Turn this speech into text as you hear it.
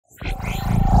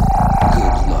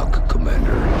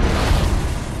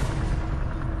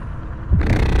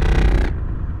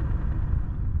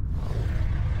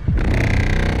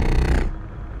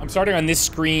starting on this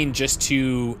screen just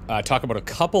to talk about a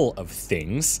couple of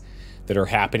things that are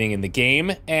happening in the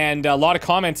game, and a lot of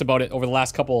comments about it over the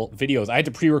last couple videos. I had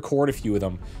to pre-record a few of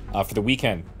them for the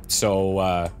weekend, so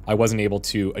I wasn't able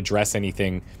to address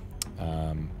anything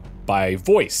by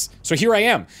voice. So here I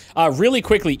am. Really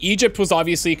quickly, Egypt was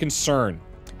obviously a concern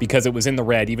because it was in the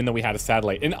red, even though we had a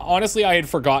satellite. And honestly, I had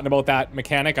forgotten about that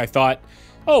mechanic. I thought,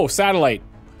 oh, satellite,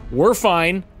 we're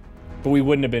fine, but we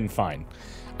wouldn't have been fine.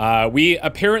 We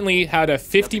apparently had a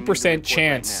 50%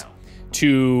 chance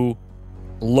to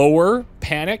lower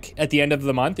panic at the end of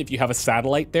the month if you have a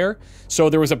satellite there. So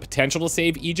there was a potential to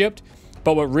save Egypt.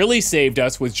 But what really saved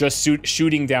us was just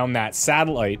shooting down that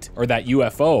satellite, or that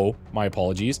UFO, my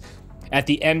apologies, at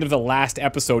the end of the last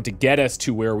episode to get us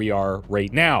to where we are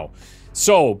right now.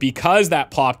 So because that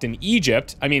popped in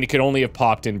Egypt, I mean, it could only have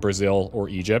popped in Brazil or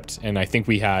Egypt. And I think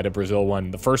we had a Brazil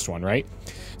one, the first one, right?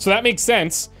 So that makes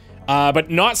sense. But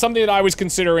not something that I was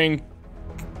considering.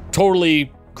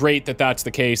 Totally great that that's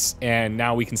the case, and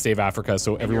now we can save Africa,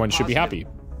 so everyone should be happy.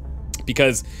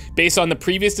 Because based on the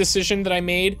previous decision that I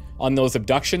made on those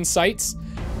abduction sites,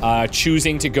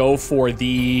 choosing to go for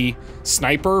the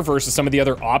sniper versus some of the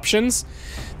other options,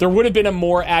 there would have been a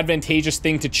more advantageous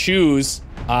thing to choose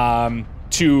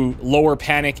to lower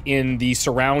panic in the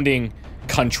surrounding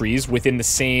countries within the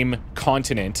same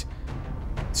continent.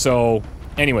 So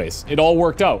anyways, it all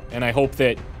worked out, and I hope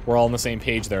that we're all on the same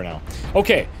page there now.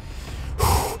 Okay.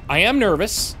 I am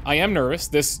nervous. I am nervous.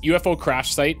 This UFO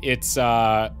crash site, it's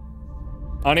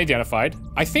unidentified.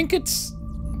 I think it's...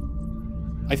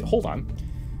 hold on.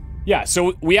 Yeah,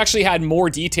 so we actually had more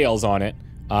details on it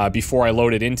before I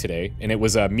loaded in today, and it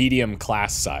was a medium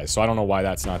class size, so I don't know why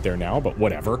that's not there now, but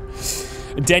whatever.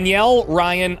 Danielle,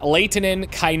 Ryan, Leitonen,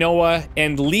 Kainoa,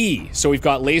 and Lee. So we've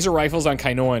got laser rifles on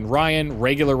Kainoa and Ryan,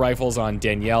 regular rifles on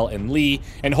Danielle and Lee,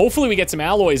 and hopefully we get some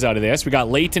alloys out of this. We got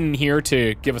Leighton here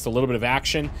to give us a little bit of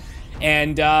action,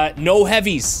 and no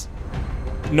heavies.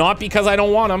 Not because I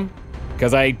don't want them,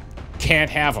 because I can't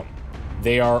have them.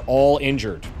 They are all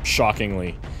injured,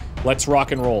 shockingly. Let's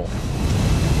rock and roll.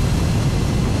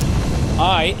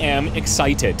 I am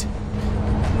excited.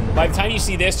 By the time you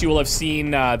see this, you will have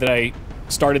seen that I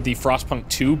started the Frostpunk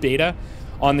 2 beta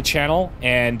on the channel,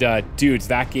 and dudes,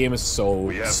 that game is so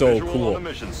cool.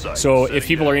 So if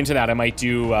people are into that, I might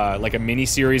do like a mini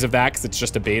series of that, because it's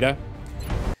just a beta.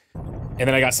 And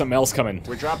then I got something else coming.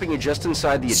 We're dropping you just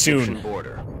inside the Egyptian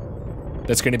border.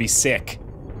 That's going to be sick.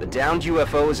 The downed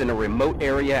UFO is in a remote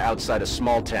area outside a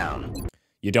small town.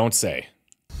 You don't say.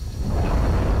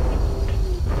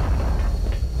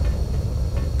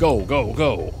 Go, go,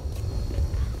 go.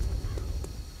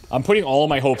 I'm putting all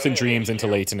my hopes and dreams into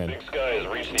Leitonen.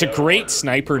 It's a great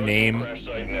sniper name.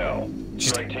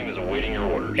 Just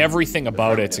everything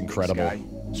about it's incredible.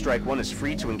 Strike 1 is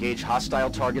free to engage hostile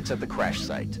targets at the crash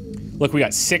site. Look, we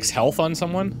got 6 health on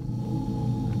someone.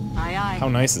 Aye, aye. How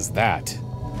nice is that?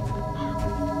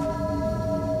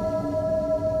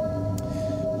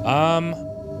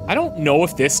 I don't know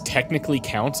if this technically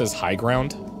counts as high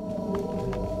ground.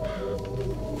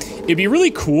 It'd be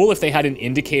really cool if they had an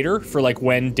indicator for like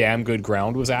when damn good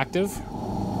ground was active.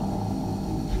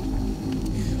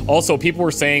 Also, people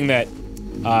were saying that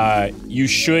you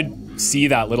should see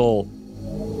that little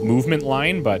movement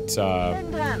line, but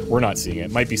we're not seeing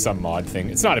it. Might be some mod thing.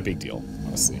 It's not a big deal,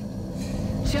 honestly.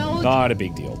 Not a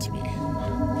big deal to me.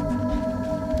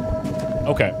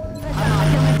 Okay.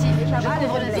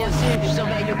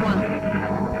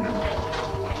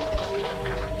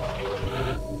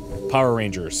 Power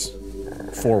Rangers,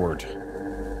 forward.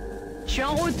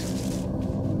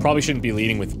 Probably shouldn't be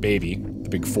leading with Baby, the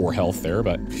big 4 health there,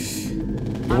 but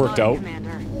it worked out.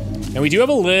 And we do have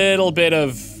a little bit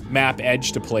of map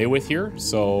edge to play with here,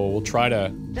 so we'll try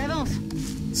to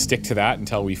stick to that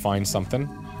until we find something.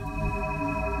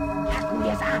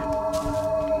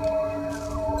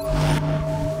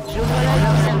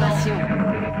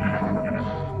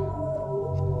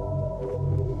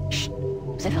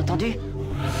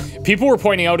 People were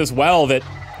pointing out as well that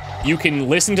you can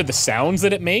listen to the sounds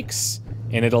that it makes,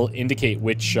 and it'll indicate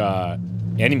which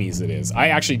enemies it is. I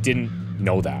actually didn't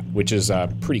know that, which is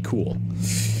pretty cool.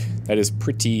 That is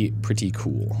pretty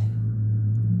cool.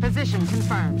 Position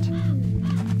confirmed.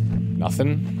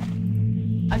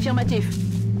 Nothing? Affirmatif.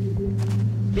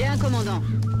 Bien, commandant.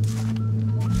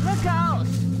 Look out!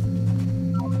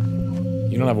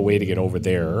 You don't have a way to get over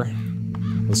there.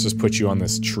 Let's just put you on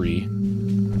this tree.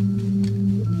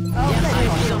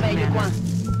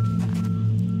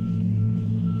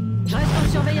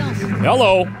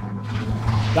 Hello.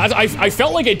 I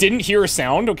felt like I didn't hear a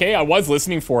sound, okay? I was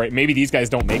listening for it. Maybe these guys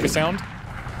don't make a sound.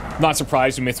 Not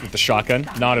surprised we missed with the shotgun.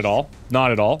 Not at all.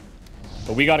 Not at all.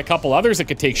 But we got a couple others that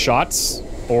could take shots.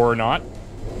 Or not.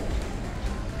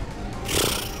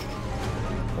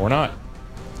 Or not.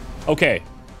 Okay.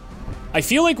 I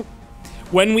feel like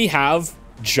when we have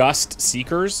just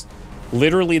Seekers,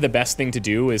 literally the best thing to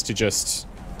do is to just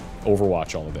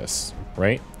overwatch all of this,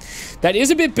 right? That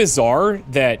is a bit bizarre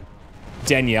that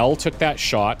Danielle took that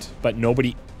shot, but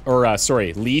nobody... Or,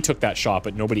 sorry, Lee took that shot,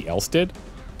 but nobody else did.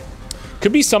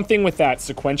 Could be something with that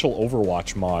sequential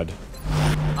Overwatch mod.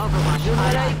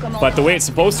 But the way it's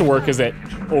supposed to work is that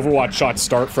Overwatch shots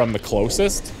start from the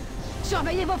closest.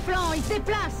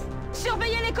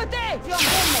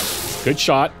 Good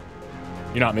shot.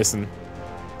 You're not missing.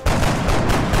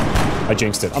 I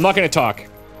jinxed it. I'm not gonna talk.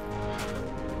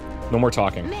 No more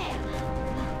talking.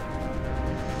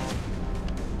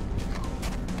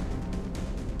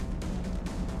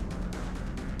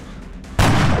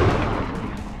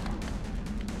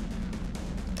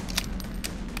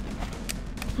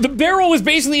 The barrel was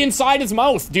basically inside his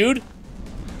mouth, dude.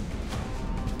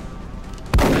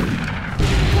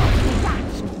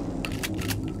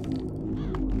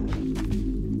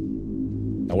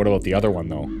 Now, what about the other one,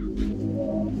 though?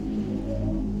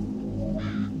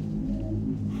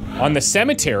 On the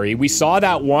cemetery, we saw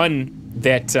that one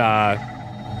that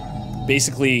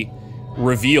basically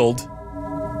revealed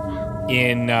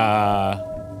in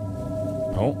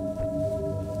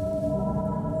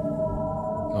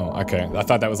Oh, okay. I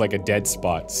thought that was like a dead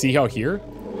spot. See how here?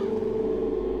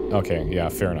 Okay, yeah,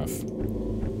 fair enough.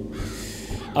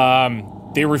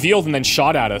 They revealed and then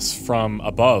shot at us from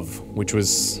above, which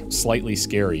was slightly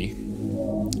scary.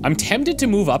 I'm tempted to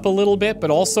move up a little bit,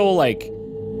 but also, like,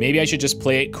 maybe I should just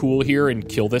play it cool here and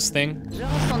kill this thing.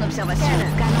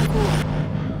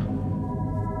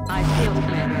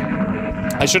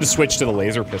 I should have switched to the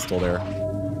laser pistol there.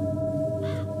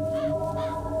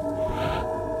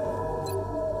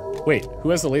 Wait, who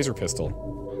has the laser pistol?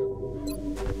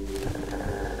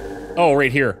 Oh,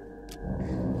 right here.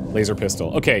 Laser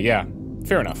pistol. Okay, yeah.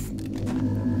 Fair enough.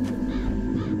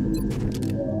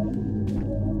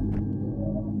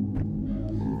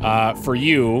 For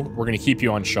you, we're gonna keep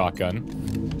you on shotgun.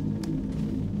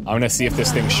 I'm gonna see if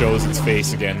this thing shows its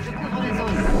face again.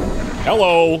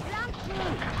 Hello!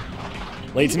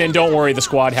 Leighton, don't worry, the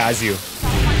squad has you.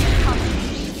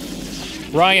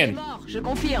 Ryan,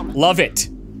 love it.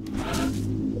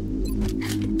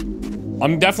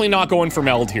 I'm definitely not going for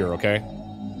meld here, okay?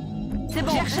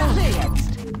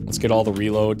 Let's get all the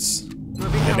reloads,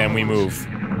 and then we move.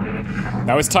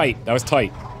 That was tight. That was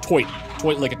tight. Toit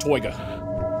like a toiga.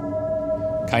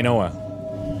 Kainoa,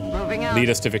 lead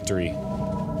us to victory.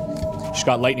 She's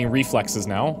got lightning reflexes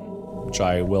now, which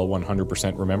I will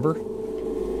 100% remember.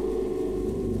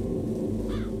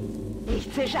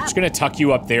 Just gonna tuck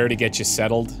you up there to get you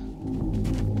settled.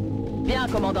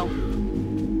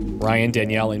 Ryan,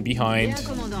 Danielle in behind.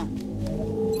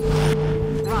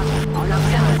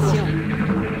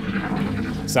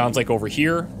 Sounds like over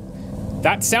here.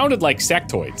 That sounded like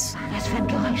sectoids.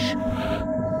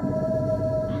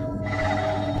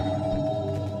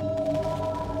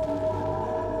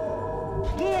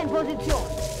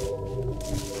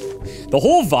 The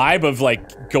whole vibe of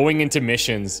like going into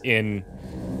missions in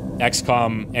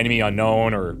XCOM Enemy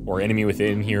Unknown or Enemy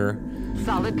Within here,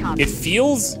 it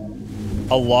feels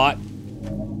a lot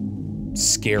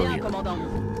scarier.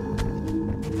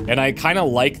 And I kind of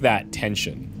like that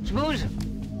tension.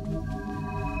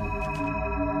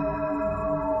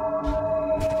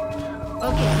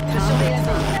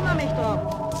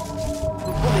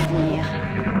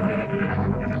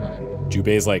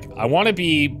 Jubei's like, I want to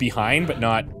be behind, but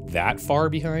not that far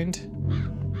behind.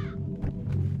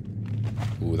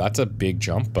 Ooh, that's a big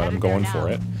jump, but I'm going for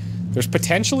it. There's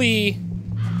potentially...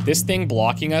 This thing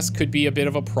blocking us could be a bit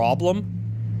of a problem.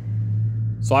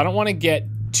 So I don't want to get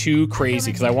too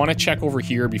crazy, because I want to check over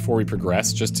here before we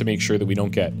progress, just to make sure that we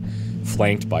don't get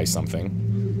flanked by something.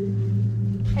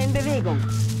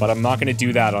 But I'm not going to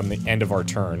do that on the end of our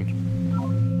turn.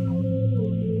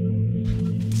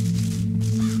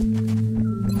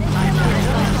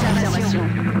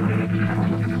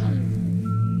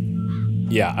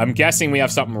 Yeah, I'm guessing we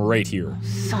have something right here.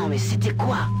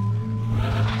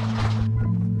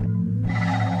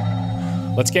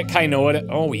 Let's get Kainoa to...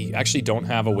 Oh, we actually don't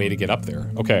have a way to get up there.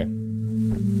 Okay.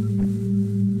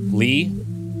 Lee?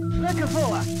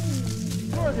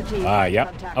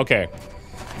 Yep. Okay.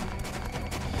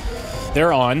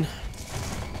 They're on.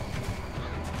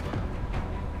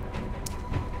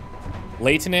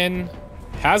 Leitonen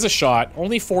has a shot.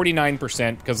 Only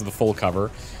 49% because of the full cover.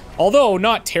 Although,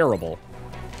 not terrible.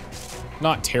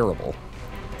 Not terrible.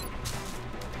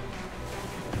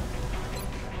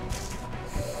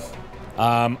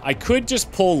 I could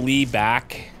just pull Lee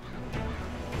back.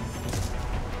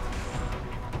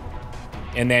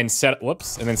 And then set up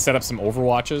some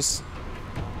overwatches.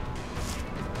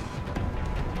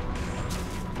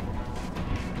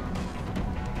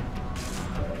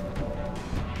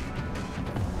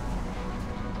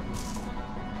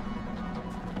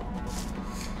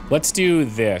 Let's do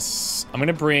this. I'm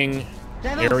gonna bring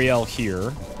Ariel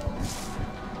here.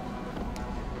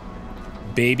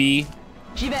 Baby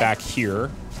back here.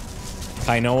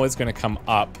 Kainoa's gonna come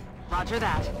up. Roger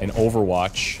that. And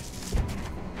overwatch.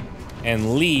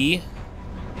 And Lee.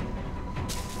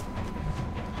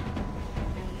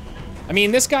 I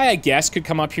mean, this guy, I guess, could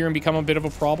come up here and become a bit of a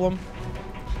problem.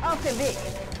 I'll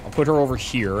put her over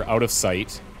here, out of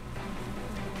sight.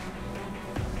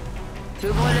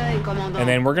 And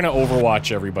then we're gonna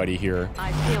overwatch everybody here.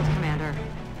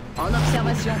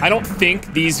 I don't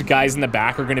think these guys in the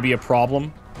back are gonna be a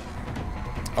problem.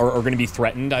 Or gonna be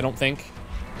threatened, I don't think.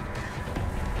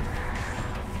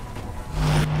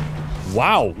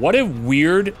 Wow, what a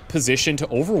weird position to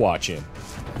overwatch in.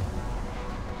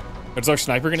 Is our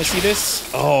sniper gonna see this?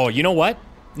 Oh, you know what?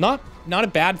 Not a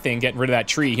bad thing getting rid of that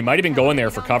tree. He might have been going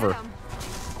there for cover.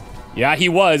 Yeah, he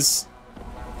was.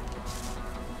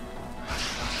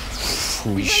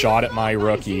 We shot at my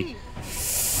rookie.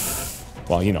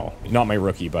 Well, you know, not my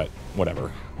rookie, but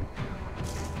whatever.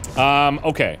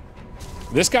 Okay.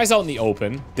 This guy's out in the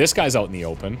open. This guy's out in the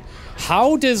open.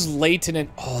 How does Leighton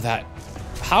oh, that...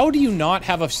 How do you not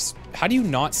have a... How do you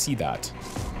not see that?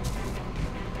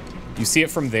 You see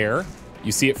it from there.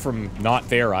 You see it from not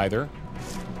there either.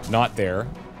 Not there.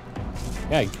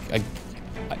 Yeah,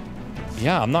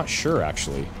 yeah, I'm not sure,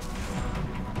 actually.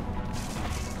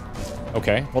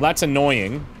 Okay, well that's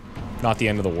annoying. Not the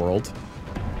end of the world.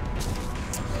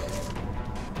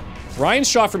 Ryan's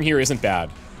shot from here isn't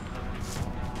bad.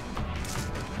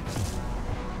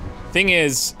 Thing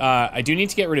is, I do need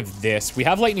to get rid of this. We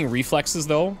have lightning reflexes,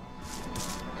 though.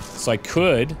 So I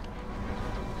could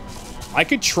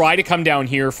try to come down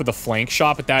here for the flank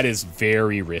shot, but that is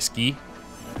very risky.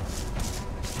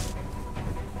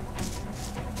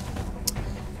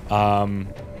 But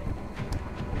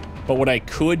what I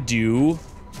could do...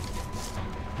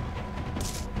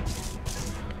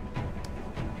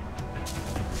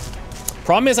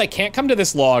 Problem is I can't come to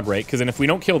this log, right? Because then if we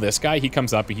don't kill this guy, he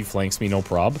comes up and he flanks me, no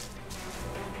prob.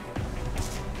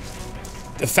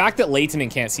 The fact that Leighton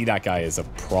can't see that guy is a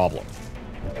problem.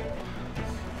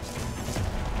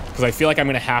 Because I feel like I'm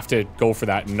going to have to go for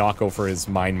that and not go for his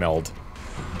mind meld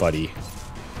buddy.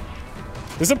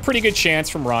 This is a pretty good chance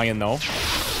from Ryan, though.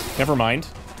 Never mind.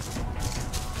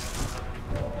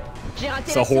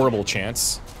 It's a horrible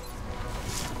chance.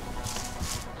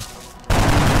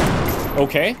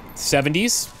 Okay,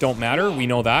 70s, don't matter, we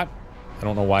know that. I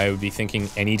don't know why I would be thinking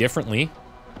any differently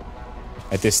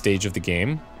at this stage of the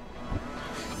game.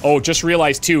 Oh, just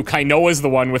realized too, Kainoa's the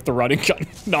one with the running gun,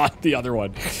 not the other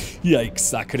one.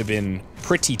 Yikes, that could have been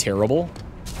pretty terrible.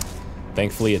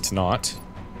 Thankfully, it's not.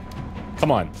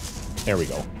 Come on, there we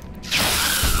go.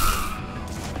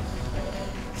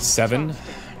 7.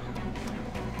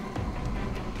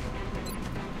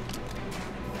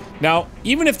 Now,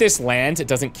 even if this lands, it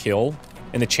doesn't kill,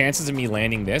 and the chances of me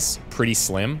landing this, pretty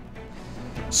slim.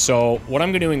 So, what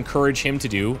I'm going to encourage him to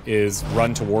do is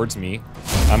run towards me.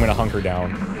 I'm going to hunker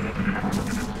down.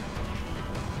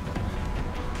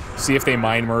 See if they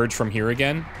mind merge from here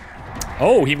again.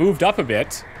 Oh, he moved up a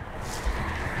bit.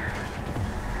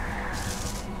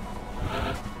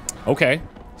 Okay.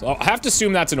 So I have to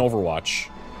assume that's an overwatch.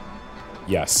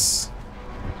 Yes.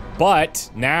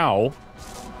 But, now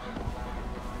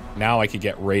I could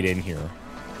get right in here.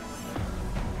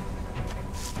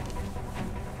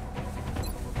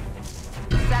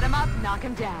 Set him up, knock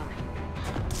him down.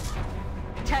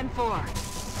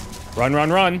 10-4. Run,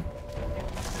 run, run.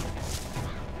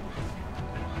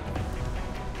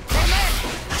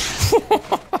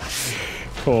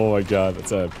 Oh my god,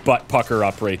 that's a butt pucker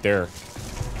up right there.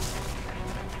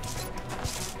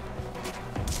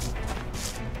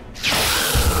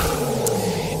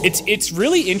 It's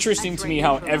really interesting to me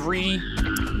how every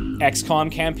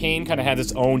XCOM campaign kind of has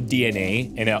its own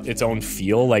DNA and its own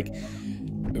feel. Like,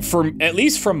 at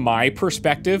least from my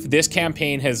perspective, this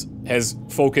campaign has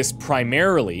focused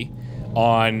primarily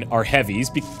on our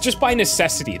heavies, just by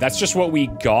necessity. That's just what we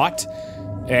got,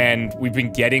 and we've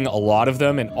been getting a lot of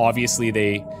them, and obviously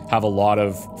they have a lot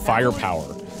of firepower.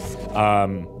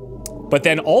 But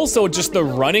then also just the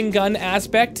running gun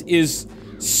aspect is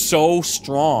so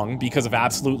strong because of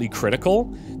absolutely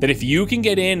critical that if you can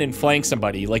get in and flank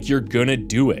somebody, like, you're gonna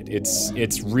do it.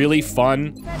 It's really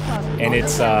fun, and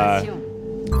it's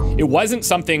It wasn't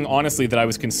something, honestly, that I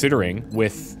was considering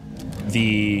with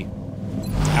the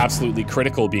absolutely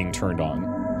critical being turned on.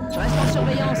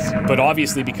 But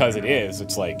obviously because it is,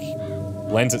 it's like,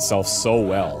 lends itself so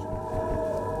well.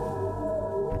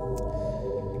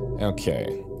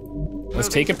 Okay. Let's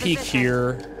take a peek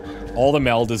here. All the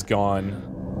meld is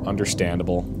gone.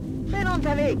 Understandable.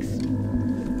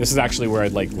 This is actually where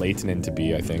I'd like Leitonen to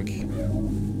be, I think.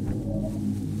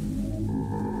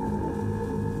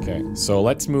 Okay, so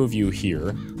let's move you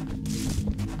here.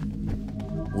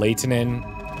 Leitonen,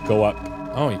 go up.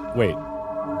 Oh, wait.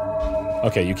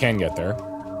 Okay, you can get there.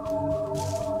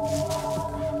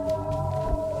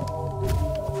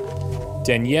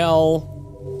 Danielle.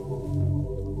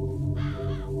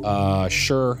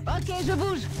 Sure.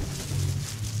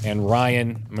 And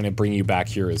Ryan, I'm gonna bring you back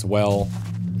here as well.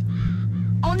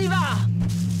 On y va.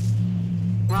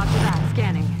 Roger that,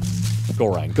 scanning. Go,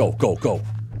 Ryan. Go, go, go.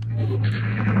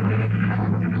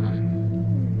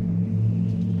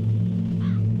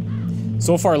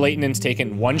 So far, Leightonen's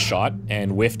taken one shot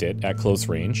and whiffed it at close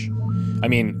range. I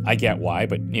mean, I get why,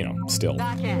 but, you know, still.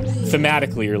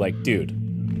 Thematically, you're like, dude,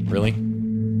 really?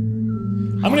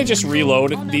 I'm gonna just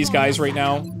reload these guys right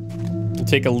now. We'll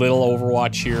take a little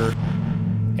Overwatch here.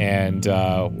 And,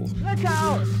 we'll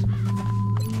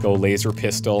go laser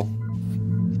pistol.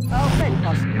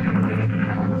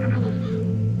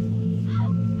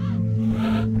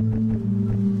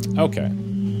 Okay.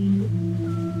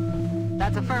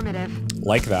 That's affirmative.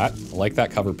 Like that. I like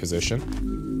that cover position.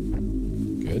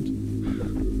 Good.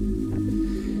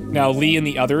 Now Lee and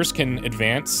the others can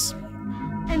advance.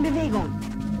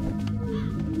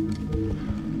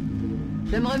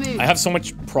 I have so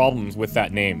much problems with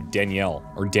that name, Danielle,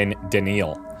 or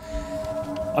Daniel.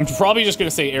 I'm probably just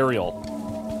gonna say Ariel,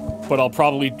 but I'll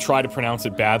probably try to pronounce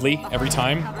it badly every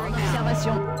time.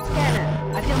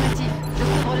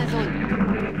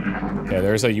 Okay,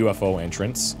 there's a UFO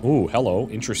entrance. Ooh, hello,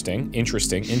 interesting,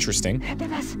 interesting, interesting.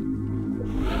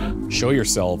 Show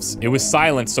yourselves. It was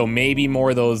silent, so maybe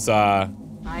more of those,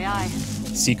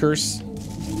 seekers.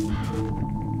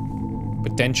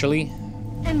 Potentially.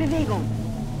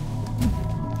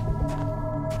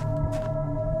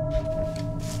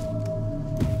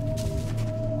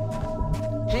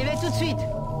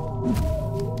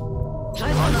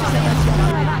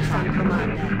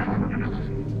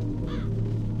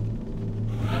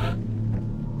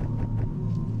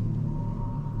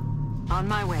 On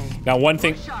my way. Now one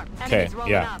thing, okay,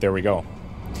 yeah, there we go.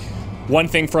 One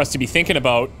thing for us to be thinking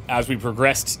about as we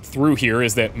progressed through here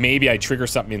is that maybe I trigger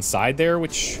something inside there,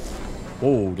 which,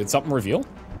 whoa, did something reveal?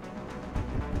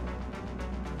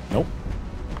 Nope.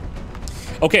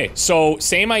 Okay, so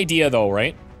same idea though,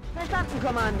 right?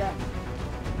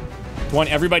 Want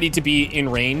everybody to be in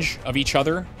range of each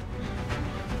other.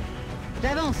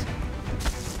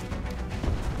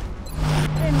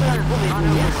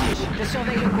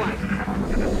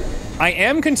 I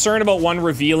am concerned about one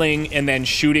revealing and then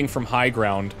shooting from high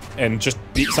ground and just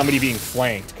somebody being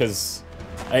flanked, because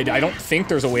I don't think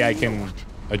there's a way I can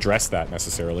address that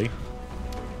necessarily.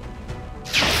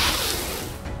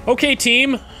 Okay,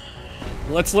 team.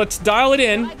 Let's dial it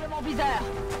in.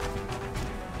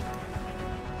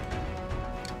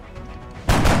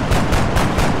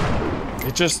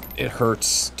 It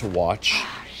hurts to watch.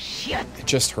 It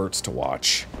just hurts to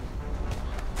watch.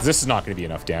 This is not going to be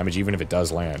enough damage, even if it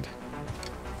does land.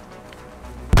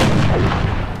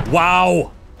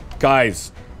 Wow!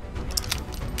 Guys.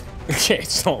 Okay,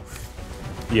 so...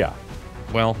 yeah.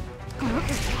 Well...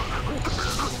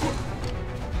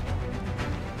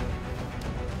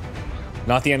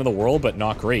 not the end of the world, but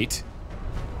not great.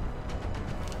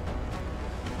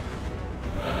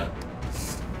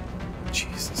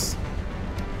 Jesus.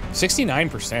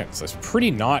 69%, so that's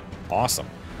pretty not awesome.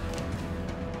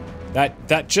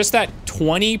 Just that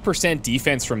 20%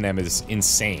 defense from them is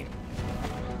insane.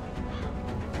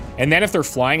 And then if they're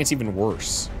flying, it's even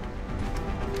worse.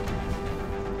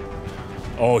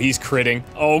 Oh, he's critting.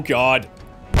 Oh, God.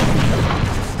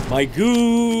 My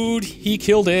good. He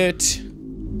killed it.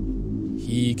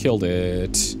 He killed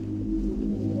it.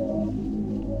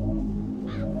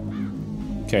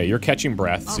 Okay, you're catching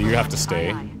breath, so you have to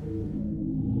stay.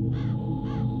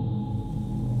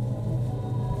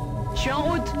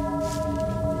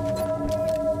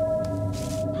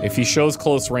 If he shows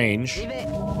close range...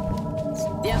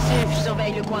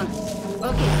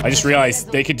 I just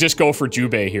realized they could just go for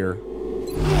Jubei here.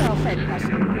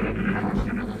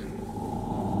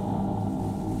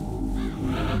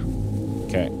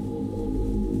 Okay.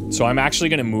 So I'm actually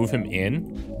gonna move him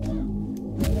in.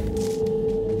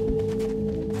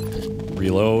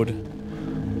 Reload.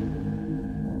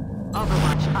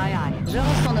 Overwatch Aye, aye. Je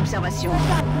reste en observation.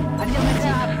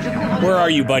 Affirmative. Je couvre. Where are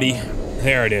you, buddy?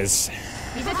 There it is.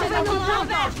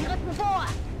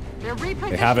 They're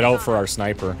They have it out for our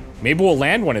sniper. Maybe we'll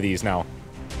land one of these now.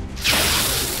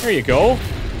 There you go.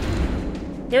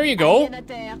 There you go.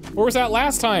 Where was that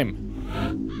last time?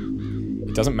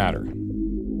 It doesn't matter.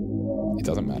 It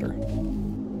doesn't matter.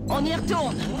 On y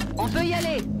retourne. On peut y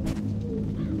aller.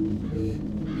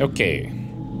 Okay.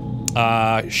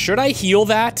 Should I heal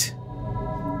that?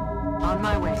 On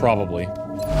my way. Probably.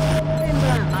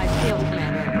 My field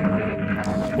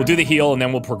commander. We'll do the heal and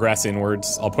then we'll progress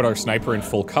inwards. I'll put our sniper in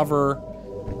full cover.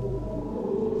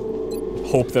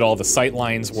 Hope that all the sight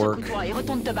lines work. Secoue-toi et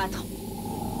retourne te battre.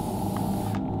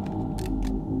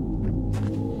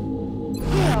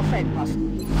 Qui en fait, prof?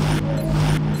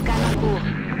 Scan en cours.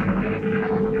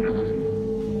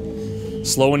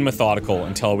 Slow and methodical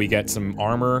until we get some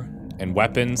armor and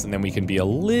weapons, and then we can be a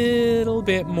little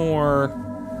bit more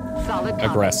Solid copy.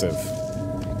 aggressive.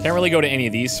 Can't really go to any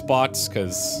of these spots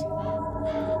because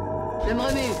Je me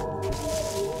remue.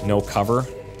 no cover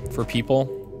for people.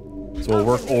 So we'll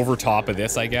work over top of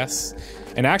this, I guess.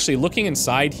 And actually, looking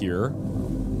inside here,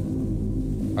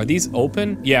 are these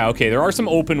open? Yeah, okay, there are some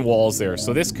open walls there,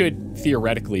 so this could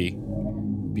theoretically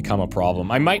become a problem.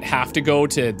 I might have to go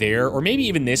to there, or maybe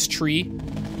even this tree.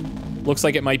 Looks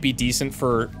like it might be decent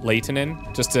for Leitonen,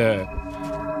 just to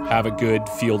have a good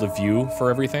field of view for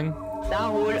everything. Ça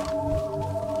roule.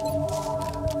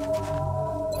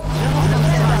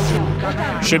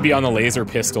 Should be on the laser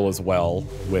pistol as well,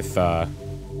 with our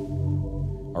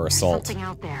assault. Something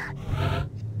out there.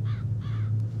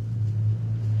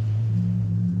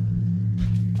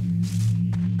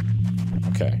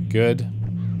 Okay, good.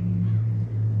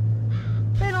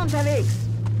 Pélante avec.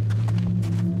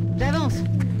 J'avance.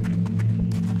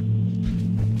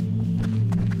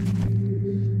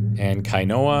 And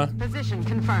Kainoa. Position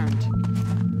confirmed.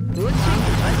 Au-dessus.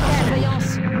 Reste en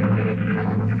surveillance.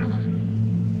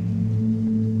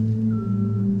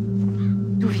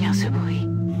 D'où vient ce bruit?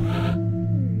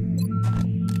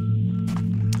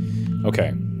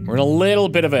 Okay, we're in a little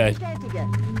bit of a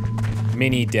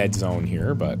mini dead zone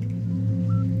here, but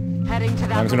Heading to as that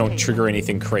long as we don't location. trigger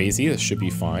anything crazy, this should be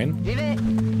fine. J'y vais.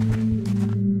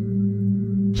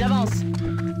 J'avance.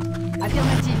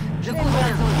 Affirmative. Je couvre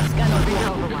la zone. Scan en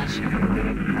cours. Overwatch.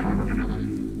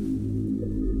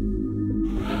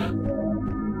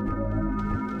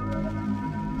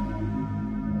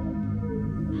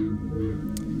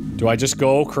 Do I just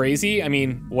go crazy? I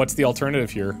mean, what's the alternative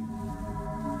here?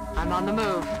 I'm on the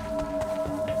move.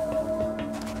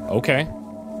 Okay.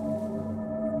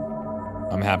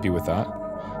 I'm happy with that.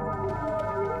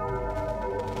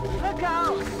 Look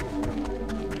out.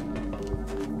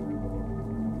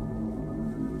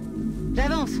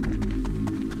 J'avance.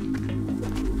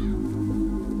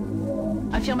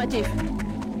 Affirmatif.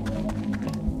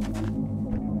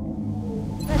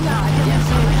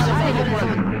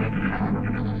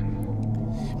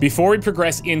 Before we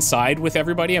progress inside with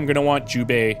everybody, I'm gonna want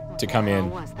Jubei to come in.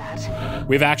 What was that?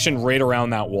 We have action right around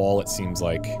that wall, it seems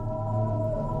like.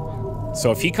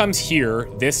 So if he comes here,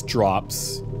 this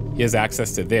drops. He has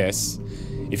access to this.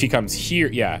 If he comes here,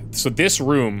 yeah. So this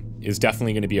room is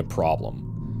definitely going to be a problem.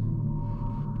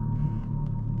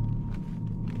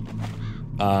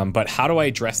 But how do I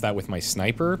address that with my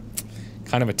sniper?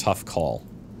 Kind of a tough call.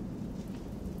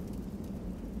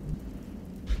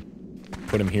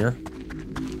 Put him here.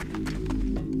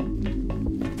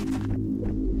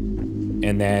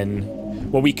 And then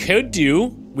what we could do,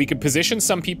 we could position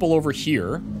some people over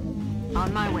here.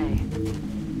 On my way.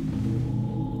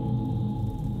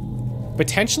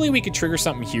 Potentially we could trigger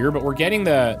something here, but we're getting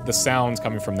the sounds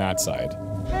coming from that side.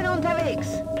 Pélante avec.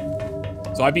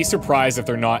 So I'd be surprised if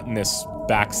they're not in this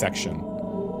back section.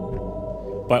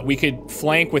 But we could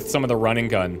flank with some of the run and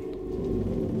gun.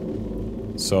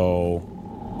 So...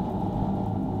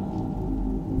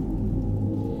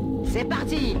 C'est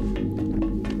parti.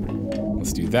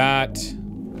 let's do that.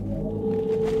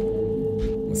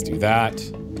 Let's do that.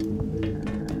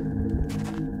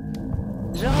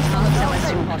 Je reste en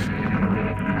observation, prof.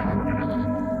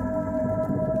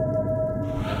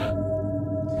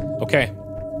 Okay.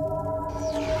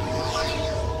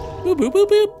 Boop, boop, boop,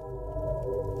 boop.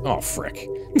 Oh, frick.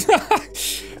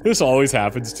 This always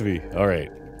happens to me. All right.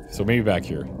 So maybe back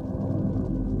here.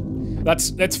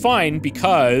 That's fine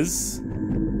because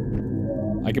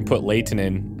I can put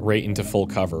Leitonen right into full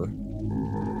cover.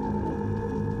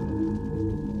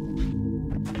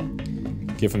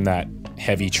 Give him that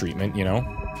heavy treatment, you know?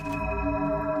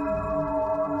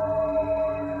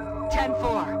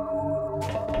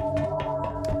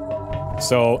 10-4.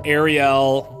 So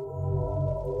Ariel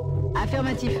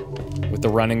Affirmative. with the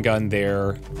run and gun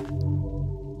there.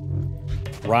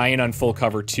 Ryan on full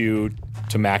cover 2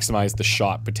 to maximize the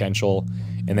shot potential.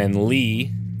 And then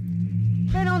Lee.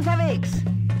 Venons avec.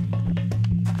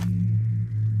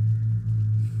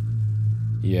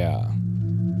 Yeah.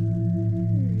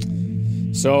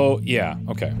 So, yeah,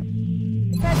 okay.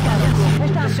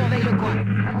 Surveille le coin.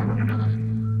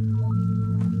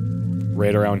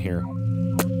 Right around here.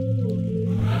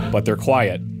 But they're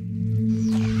quiet.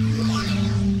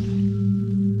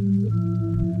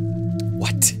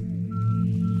 What?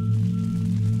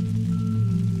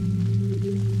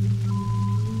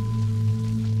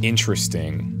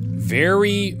 Interesting.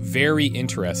 Very, very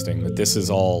interesting that this is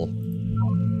all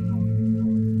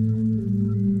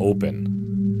open.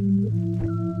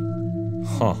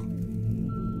 Huh.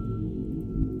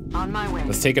 On my way.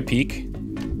 Let's take a peek.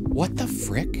 What the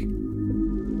frick?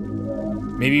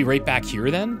 Maybe right back here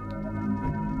then?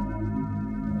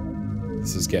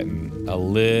 This is getting a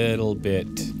little bit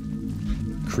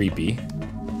creepy.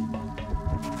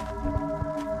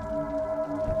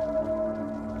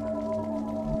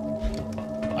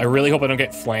 I really hope I don't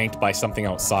get flanked by something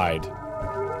outside.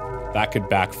 That could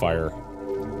backfire.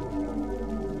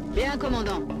 Bien,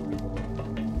 commandant.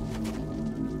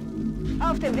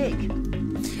 Auf dem Weg.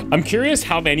 I'm curious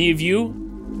how many of you...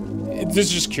 This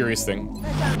is just a curious thing.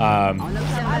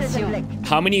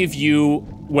 How many of you,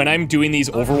 when I'm doing these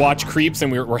Overwatch creeps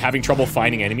and we're having trouble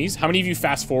finding enemies, how many of you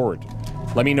fast forward?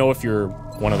 Let me know if you're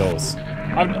one of those.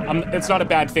 It's not a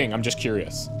bad thing, I'm just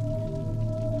curious.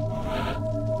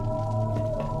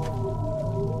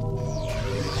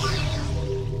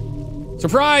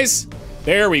 Surprise!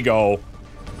 There we go.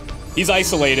 He's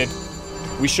isolated.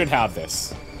 We should have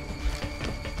this.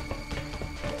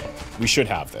 We should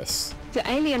have this. The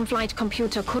alien flight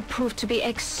computer could prove to be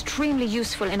extremely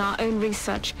useful in our own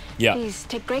research. Yeah. Please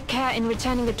take great care in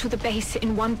returning it to the base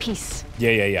in one piece.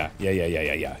 Yeah.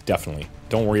 Definitely.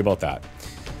 Don't worry about that.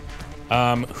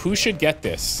 Who should get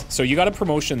this? So you got a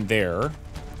promotion there.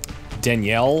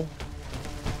 Danielle.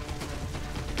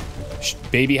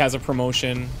 Baby has a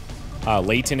promotion.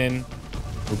 Leitonen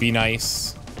would be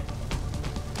nice.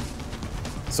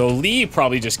 So Lee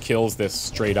probably just kills this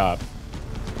straight up.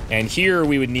 And here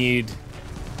we would need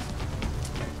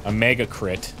a mega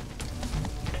crit.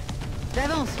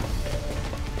 D'avance.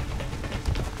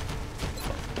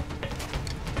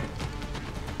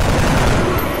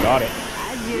 Got it.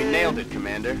 You nailed it,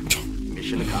 Commander.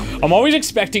 Mission accomplished. I'm always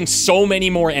expecting so many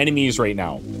more enemies right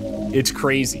now. It's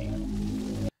crazy.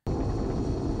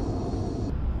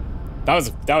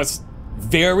 That was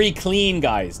very clean,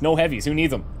 guys. No heavies. Who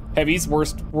needs them? Heavies,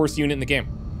 worst unit in the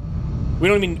game. We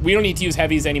don't need to use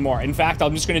heavies anymore. In fact,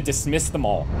 I'm just going to dismiss them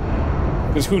all.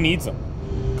 Because who needs them?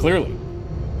 Clearly.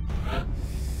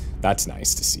 That's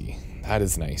nice to see. That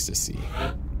is nice to see.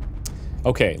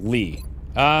 Okay, Lee.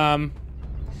 Man,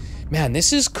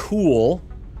 this is cool.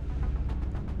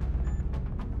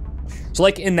 So,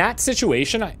 like, in that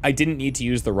situation, I didn't need to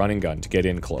use the running gun to get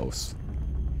in close.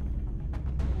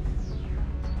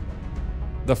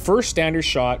 The first standard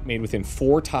shot made within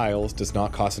 4 tiles does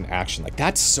not cost an action. Like,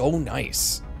 that's so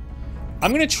nice.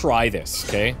 I'm gonna try this,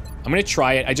 okay? I'm gonna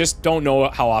try it. I just don't know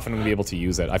how often I'm gonna be able to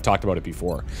use it. I've talked about it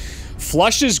before.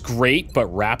 Flush is great, but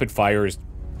rapid fire is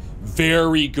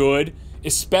very good,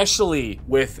 especially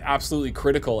with absolutely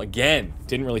critical. Again,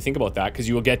 didn't really think about that because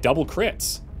you will get double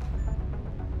crits.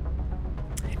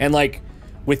 And like,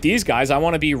 with these guys, I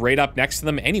want to be right up next to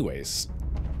them anyways.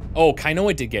 Oh,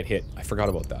 Kainoa did get hit. I forgot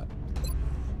about that.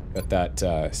 Got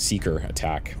that Seeker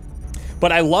attack.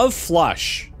 But I love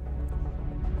Flush.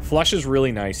 Flush is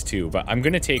really nice too, but I'm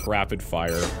gonna take rapid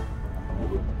fire.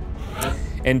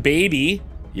 And Baby,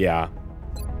 yeah.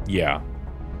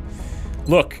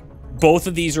 Look, both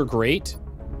of these are great,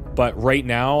 but right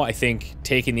now I think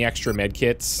taking the extra med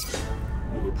kits,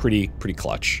 pretty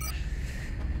clutch.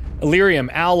 Illyrium,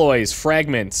 alloys,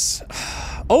 fragments.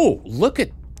 Oh, look at,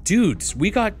 dudes, we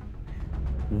got,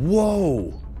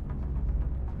 whoa.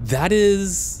 That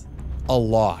is a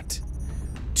lot.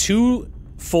 2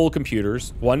 full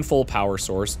computers, 1 full power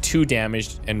source, 2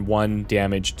 damaged, and 1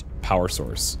 damaged power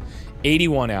source.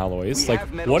 81 alloys. Like,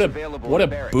 what a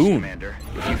boon. Commander,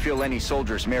 if you feel any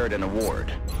soldiers merit an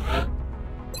award.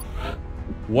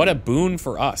 What a boon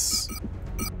for us.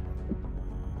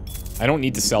 I don't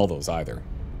need to sell those either,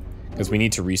 because we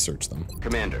need to research them.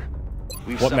 Commander,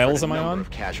 what medals am I on? Of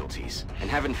casualties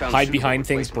and haven't found Hide behind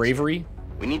things, bravery.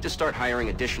 We need to start hiring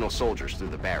additional soldiers through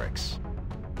the barracks.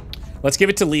 Let's give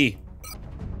it to Lee.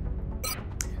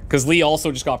 Because Lee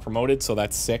also just got promoted, so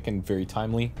that's sick and very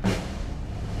timely.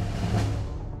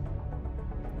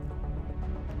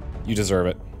 You deserve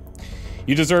it.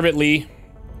 You deserve it, Lee.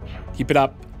 Keep it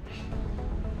up.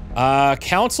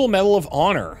 Council Medal of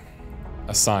Honor.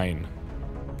 Assign.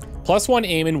 +1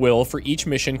 aim and will for each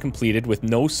mission completed with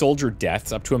no soldier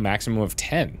deaths up to a maximum of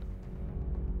 10.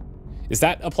 Does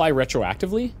that apply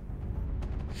retroactively?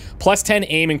 +10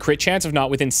 aim and crit chance if not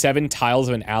within 7 tiles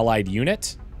of an allied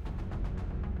unit.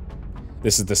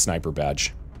 This is the sniper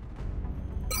badge.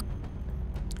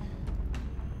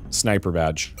 Sniper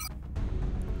badge.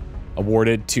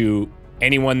 Awarded to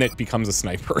anyone that becomes a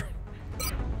sniper.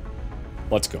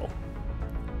 Let's go.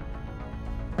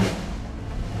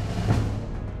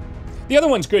 The other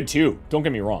one's good too, don't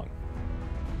get me wrong.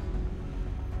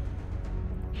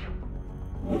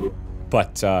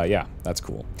 But yeah, that's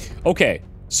cool. Okay,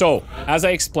 so as I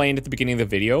explained at the beginning of the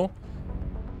video.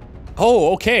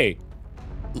 Oh, okay.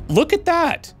 Look at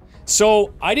that.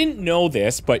 So I didn't know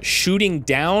this, but shooting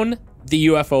down the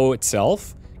UFO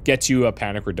itself gets you a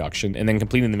panic reduction, and then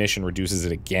completing the mission reduces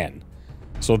it again.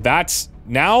 So that's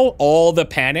now all the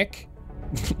panic,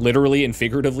 literally and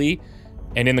figuratively,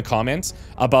 and in the comments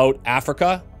about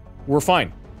Africa, we're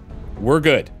fine. We're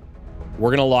good. We're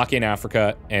gonna lock in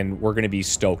Africa, and we're gonna be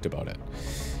stoked about it.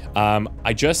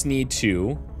 I just need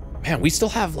to, man, we still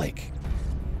have like,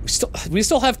 we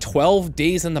still have 12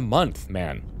 days in the month,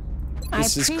 man.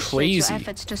 This is crazy. I appreciate your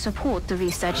efforts to support the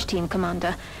research team,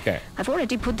 Commander. Okay. I've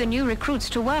already put the new recruits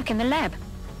to work in the lab.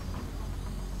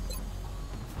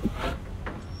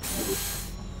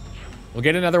 We'll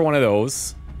get another one of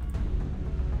those.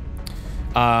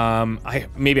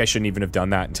 Maybe I shouldn't even have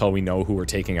done that until we know who we're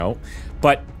taking out.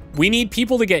 But we need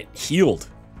people to get healed.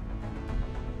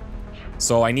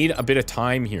 So I need a bit of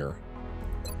time here.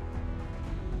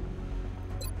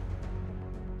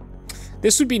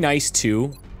 This would be nice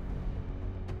too.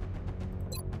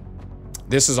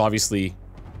 This is obviously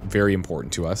very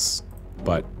important to us,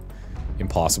 but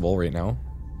impossible right now.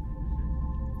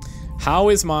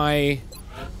 How's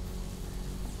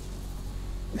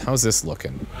this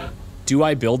looking? Do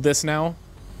I build this now?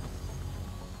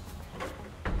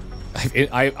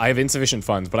 I have insufficient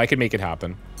funds, but I could make it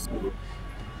happen.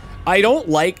 I don't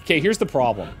like, okay, here's the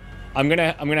problem. I'm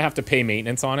gonna have to pay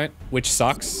maintenance on it, which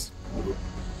sucks.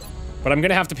 But I'm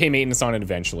gonna have to pay maintenance on it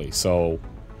eventually, so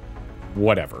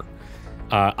whatever.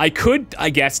 I could, I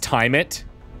guess, time it.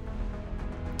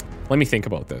 Let me think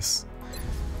about this.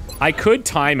 I could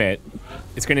time it.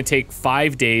 It's gonna take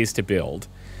 5 days to build.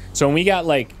 So when we got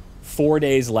like 4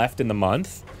 days left in the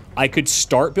month, I could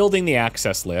start building the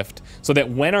access lift so that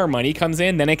when our money comes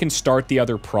in, then I can start the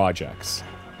other projects,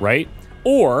 right?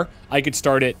 Or I could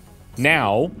start it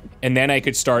now, and then I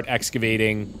could start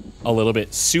excavating a little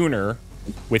bit sooner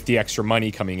with the extra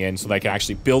money coming in so that I can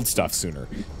actually build stuff sooner.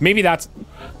 Maybe that's,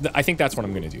 I think that's what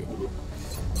I'm gonna do.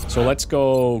 So let's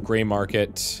go gray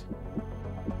market.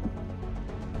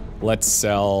 Let's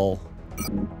sell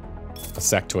a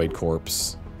sectoid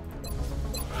corpse.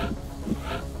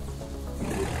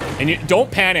 And you don't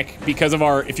panic because of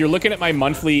our, if you're looking at my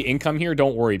monthly income here,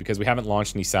 don't worry because we haven't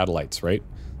launched any satellites, right?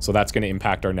 So that's going to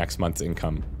impact our next month's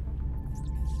income.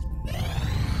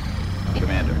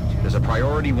 Commander, there's a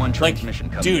priority 1 transmission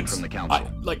coming in from the council.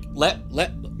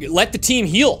 Let the team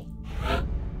heal.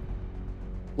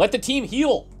 Let the team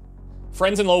heal.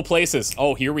 Friends in low places.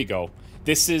 Oh, here we go.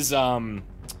 This is Zhang,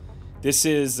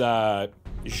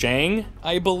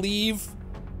 I believe.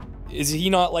 Is he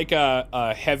not like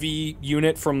a heavy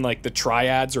unit from like the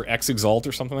Triads or X-Exalt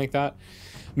or something like that?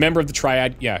 Member of the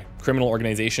Triad, yeah, criminal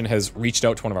organization has reached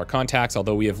out to one of our contacts.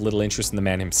 Although we have little interest in the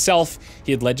man himself,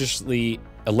 he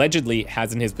allegedly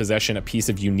has in his possession a piece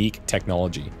of unique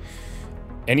technology.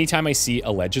 Anytime I see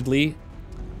allegedly,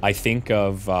 I think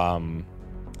of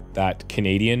that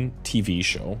Canadian TV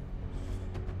show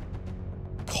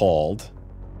called,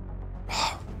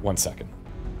 one second,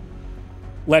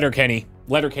 Letterkenny.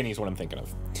 Letterkenny is what I'm thinking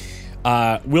of.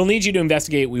 We'll need you to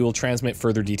investigate. We will transmit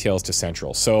further details to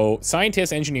Central. So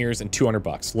scientists, engineers, and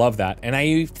 $200. Love that. And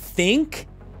I think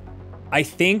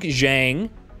Zhang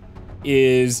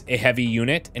is a heavy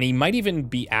unit, and he might even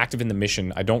be active in the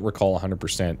mission. I don't recall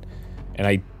 100%. And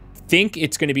I think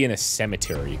it's going to be in a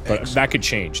cemetery, but that could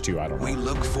change too. I don't know. We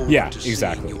look forward to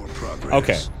exactly. seeing your progress.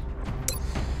 Okay.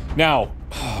 Now,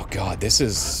 oh God, this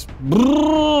is...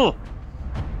 Look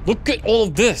at all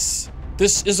of this.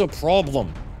 This is a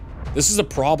problem. This is a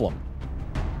problem.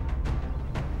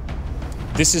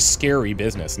 This is scary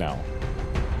business now.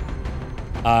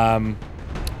 The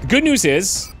good news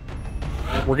is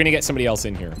we're gonna get somebody else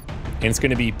in here, and it's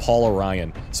gonna be Paul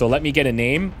Orion. So let me get a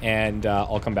name, and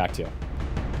I'll come back to you.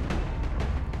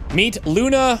 Meet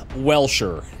Luna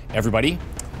Welsher, everybody.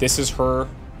 This is her.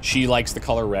 She likes the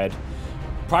color red.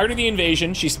 Prior to the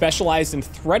invasion, she specialized in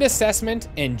threat assessment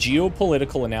and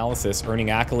geopolitical analysis, earning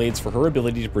accolades for her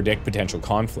ability to predict potential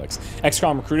conflicts.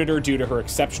 XCOM recruited her due to her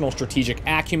exceptional strategic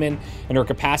acumen and her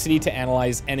capacity to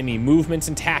analyze enemy movements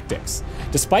and tactics.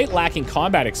 Despite lacking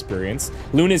combat experience,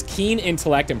 Luna's keen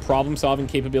intellect and problem-solving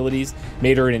capabilities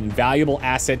made her an invaluable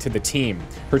asset to the team.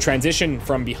 Her transition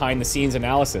from behind-the-scenes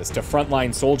analysis to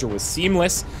frontline soldier was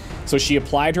seamless, so she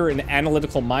applied her an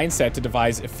analytical mindset to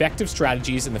devise effective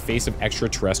strategies in the face of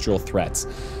extraterrestrial threats.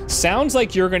 Sounds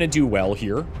like you're gonna do well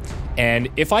here. And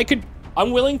if I could,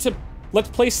 I'm willing to, let's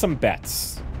place some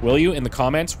bets. Will you, in the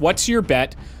comments? What's your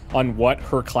bet on what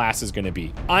her class is gonna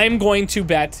be? I'm going to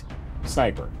bet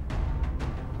Sniper.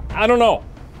 I don't know.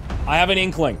 I have an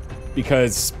inkling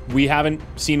because we haven't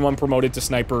seen one promoted to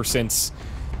Sniper since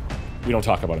we don't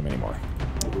talk about him anymore.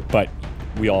 But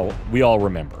we all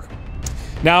remember.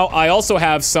 Now, I also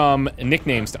have some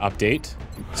nicknames to update.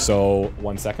 So,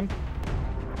 1 second.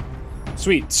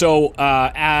 Sweet. So,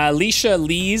 Alicia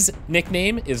Lee's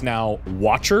nickname is now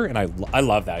Watcher, and I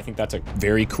love that. I think that's a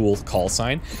very cool call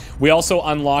sign. We also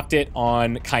unlocked it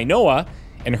on Kainoa,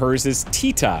 and hers is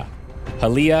Tita.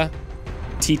 Halia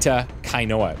Tita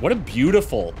Kainoa. What a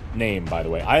beautiful name, by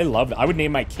the way. I love that. I would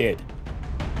name my kid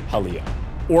Halia,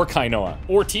 or Kainoa,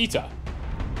 or Tita.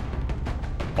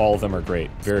 All of them are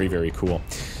great. Very, very cool.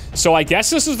 So I guess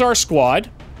this is our squad,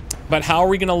 but how are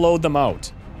we going to load them out?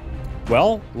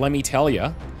 Well, let me tell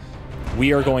you,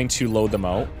 we are going to load them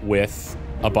out with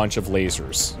a bunch of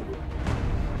lasers.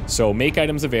 So make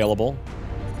items available.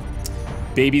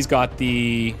 Baby's got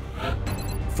the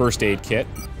first aid kit.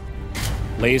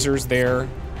 Lasers there.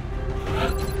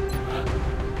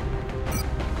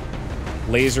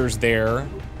 Lasers there.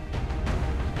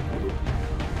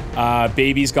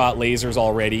 Baby's got lasers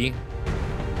already.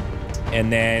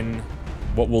 And then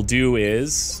what we'll do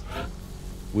is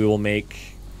we will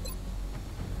make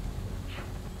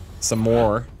some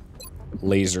more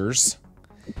lasers.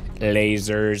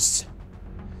 Lasers.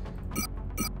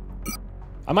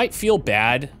 I might feel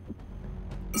bad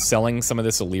selling some of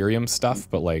this Illyrium stuff,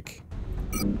 but like...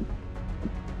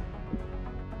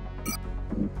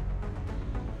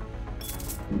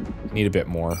 need a bit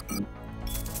more.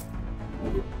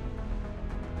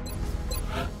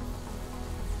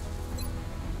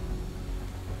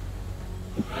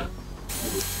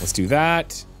 Let's do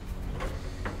that.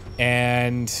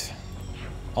 And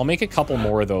I'll make a couple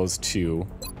more of those too.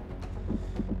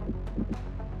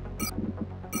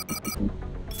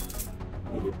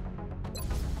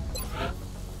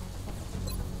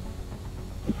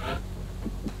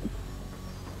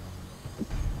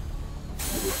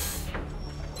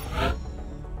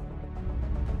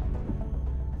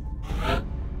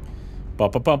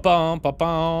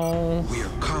 Ba-ba-ba-bum-ba-bum. We are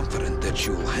confident that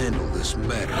you'll handle this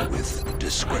matter with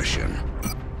discretion.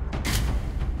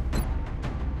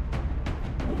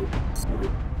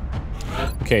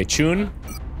 Okay, Chun,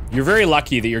 you're very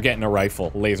lucky that you're getting a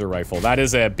rifle, laser rifle. That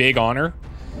is a big honor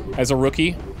as a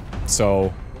rookie.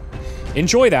 So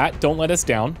enjoy that. Don't let us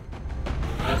down.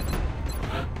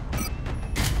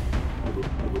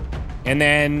 And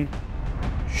then,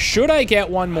 should I get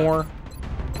one more?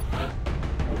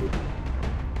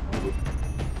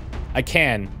 I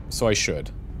can, so I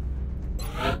should.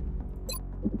 I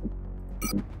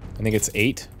think it's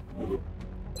 8.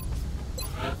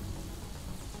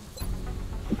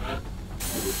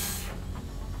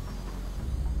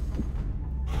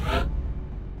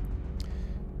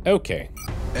 Okay.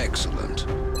 Excellent.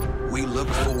 We look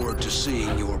forward to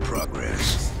seeing your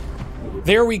progress.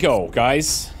 There we go,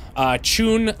 guys.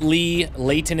 Chun, Lee,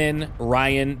 Leitonen,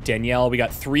 Ryan, Danielle. We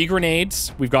got 3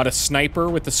 grenades. We've got a sniper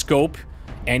with the scope.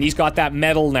 And he's got that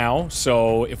medal now,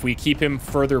 so if we keep him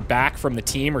further back from the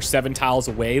team or 7 tiles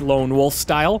away, lone wolf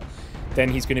style, then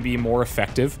he's going to be more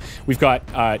effective. We've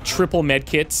got triple med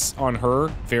kits on her,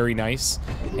 very nice.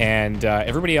 And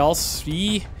everybody else,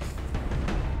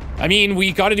 I mean,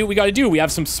 we got to do what we got to do. We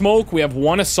have some smoke, we have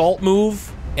 1 assault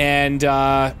move, and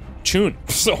Chun.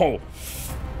 So,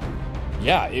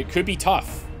 yeah, it could be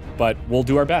tough, but we'll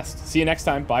do our best. See you next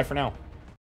time. Bye for now.